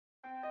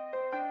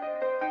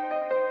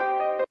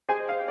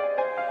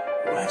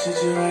Watch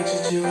it, you watch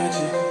it, you watch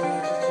it.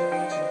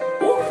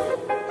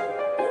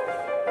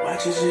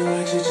 Watch it, you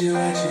watch it, you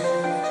watch it.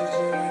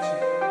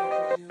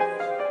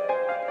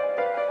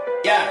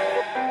 Yeah,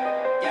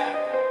 yeah,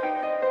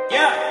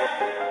 yeah,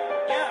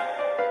 yeah.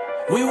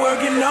 We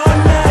working all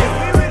night.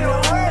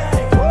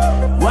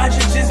 Watch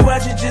it, just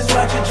watch it, just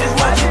watch it, just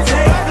watch it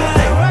take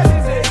flight.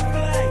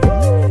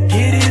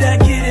 Get it, I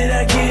get it,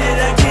 I get it,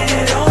 I get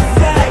it on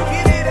sight.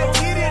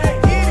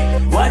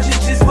 Watch it,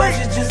 just watch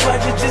it, just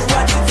watch it, just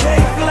watch it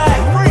take flight.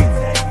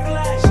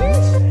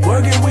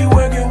 Working, we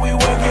working, we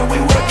working, we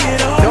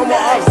working all night. No more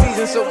off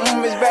season, so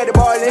it's ready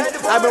ballin'.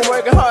 I've been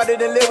working harder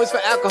than livers for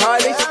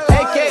alcoholics.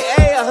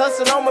 AKA, I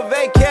hustle on my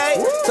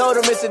vacay. Told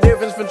them it's the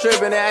difference from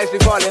tripping and actually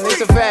falling.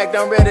 It's a fact,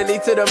 I'm readily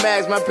to the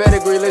max. My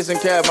pedigree, listen,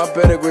 Cap, my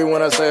pedigree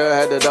when I say I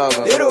had the dog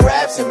on. Little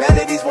raps and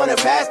melodies wanna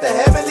pass the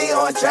heavily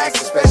on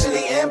tracks,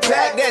 especially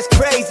impact. That's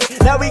crazy.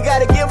 Now we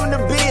gotta give them the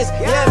biz.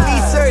 Yeah, me,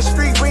 Serge,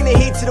 street, bring the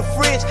heat to the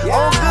fridge.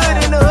 All good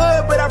in the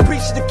hood, but I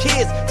preach to the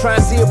kids. Try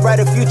and see a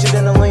brighter future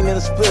than the lean in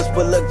the splits.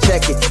 But look,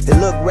 check it, they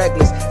look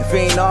reckless. If it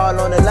ain't all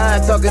on the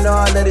line, talking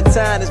all of the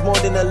time, it's more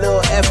than a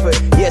little effort.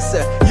 Yes,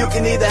 sir, you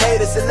can either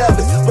hate us or love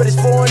us, but it's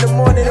 4 in the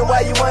morning and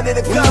why you under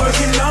the covers? We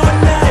working all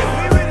night.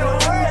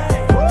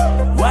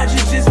 Watch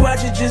it, just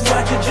watch it, just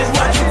watch it, just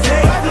watch it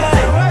take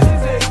flight.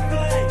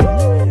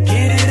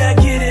 Get it, I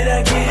get it,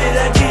 I get it,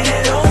 I get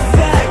it on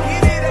sight.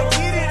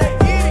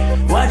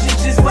 Watch it,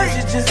 just watch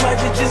it, just watch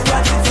it, just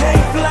watch it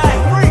take flight.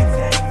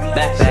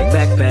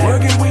 Back.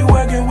 Working, we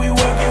working, we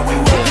working, we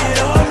working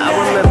all night. I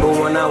remember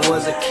when I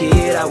was a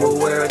kid, I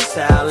would wear a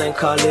towel and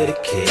call it a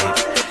kid.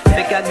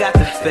 Think I got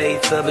the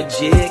faith of a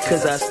jig,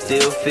 cause I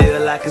still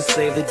feel I can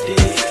save the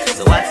day.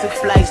 So I took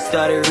flight,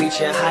 started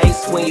reaching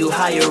heights. When you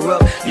higher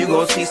up, you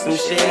gon' see some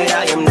shade.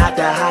 I am not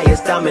the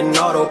highest, I'm an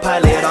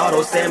autopilot.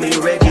 Auto Sammy,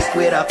 Reggie,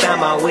 Squid, I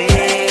found my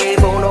wave.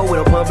 Oh no,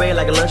 with a pump break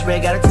like a lunch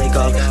break, gotta take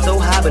off. So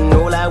high, but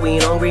no lie, we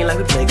ain't on green like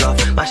we play golf.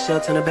 My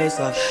shell turn the bass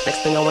off,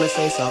 next thing I wanna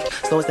say soft.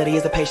 Slow and steady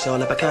is the pace, show,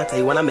 like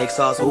Picante when I make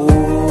sauce.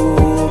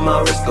 Ooh, my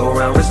wrist go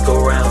round, wrist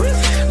go round.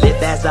 Live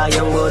fast, die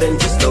young, well then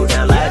just slow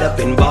down. Light up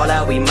and ball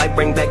out, we might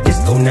bring back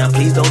disco now.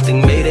 Please don't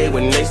think Mayday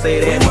when they say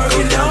that we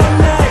go down. All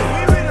night.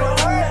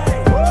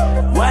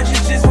 Watch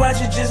it, just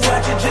watch it, just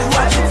watch it, just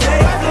watch it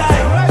take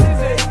flight.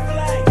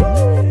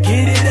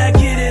 Get it, I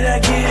get it, I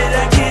get it,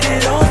 I get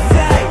it on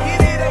sight.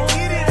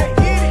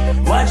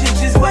 Watch it,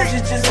 just watch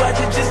it, just watch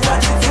it, just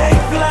watch it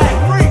take flight.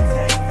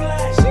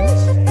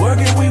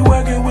 Working, we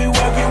working, we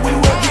working, we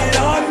working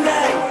all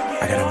night.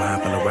 I got a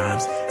mind full of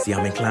rhymes. See,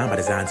 I'm inclined by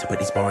design to put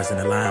these bars in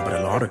a line, but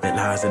a lot of it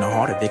lies in the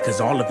heart of it, cause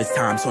all of it's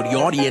time. So the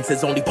audience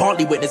is only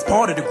partly witness,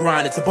 part of the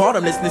grind. It's a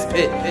bottomlessness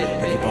pit.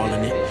 Every ball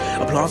in it.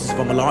 Applause is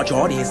from a large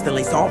audience, still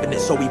ain't solving it.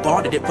 So we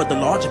bartered it for the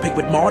larger pick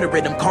with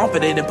moderate. I'm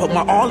confident and put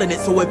my all in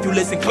it. So if you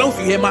listen close,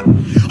 you hear my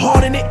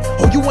heart in it.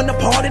 Oh, you want a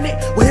part in it?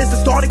 Well, here's the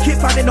starter kit,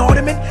 find an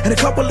ornament and a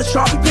couple of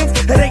Sharpie pins.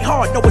 It ain't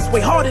hard, no, it's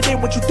way harder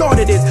than what you thought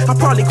it is. I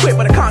probably quit,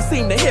 but I can't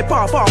seem to hip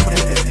hop off of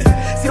it.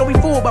 See, don't be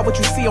fooled by what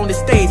you see on the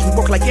stage. We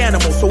work like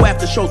animals, so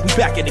after shows, we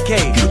back in the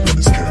cage.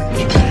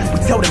 We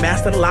tell the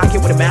master to lock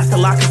it with a master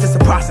lock, cause it's a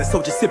process,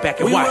 so just sit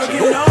back and watch it.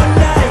 We working all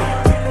night.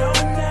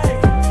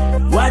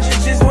 Watch it,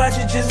 just watch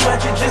it, just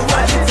watch it, just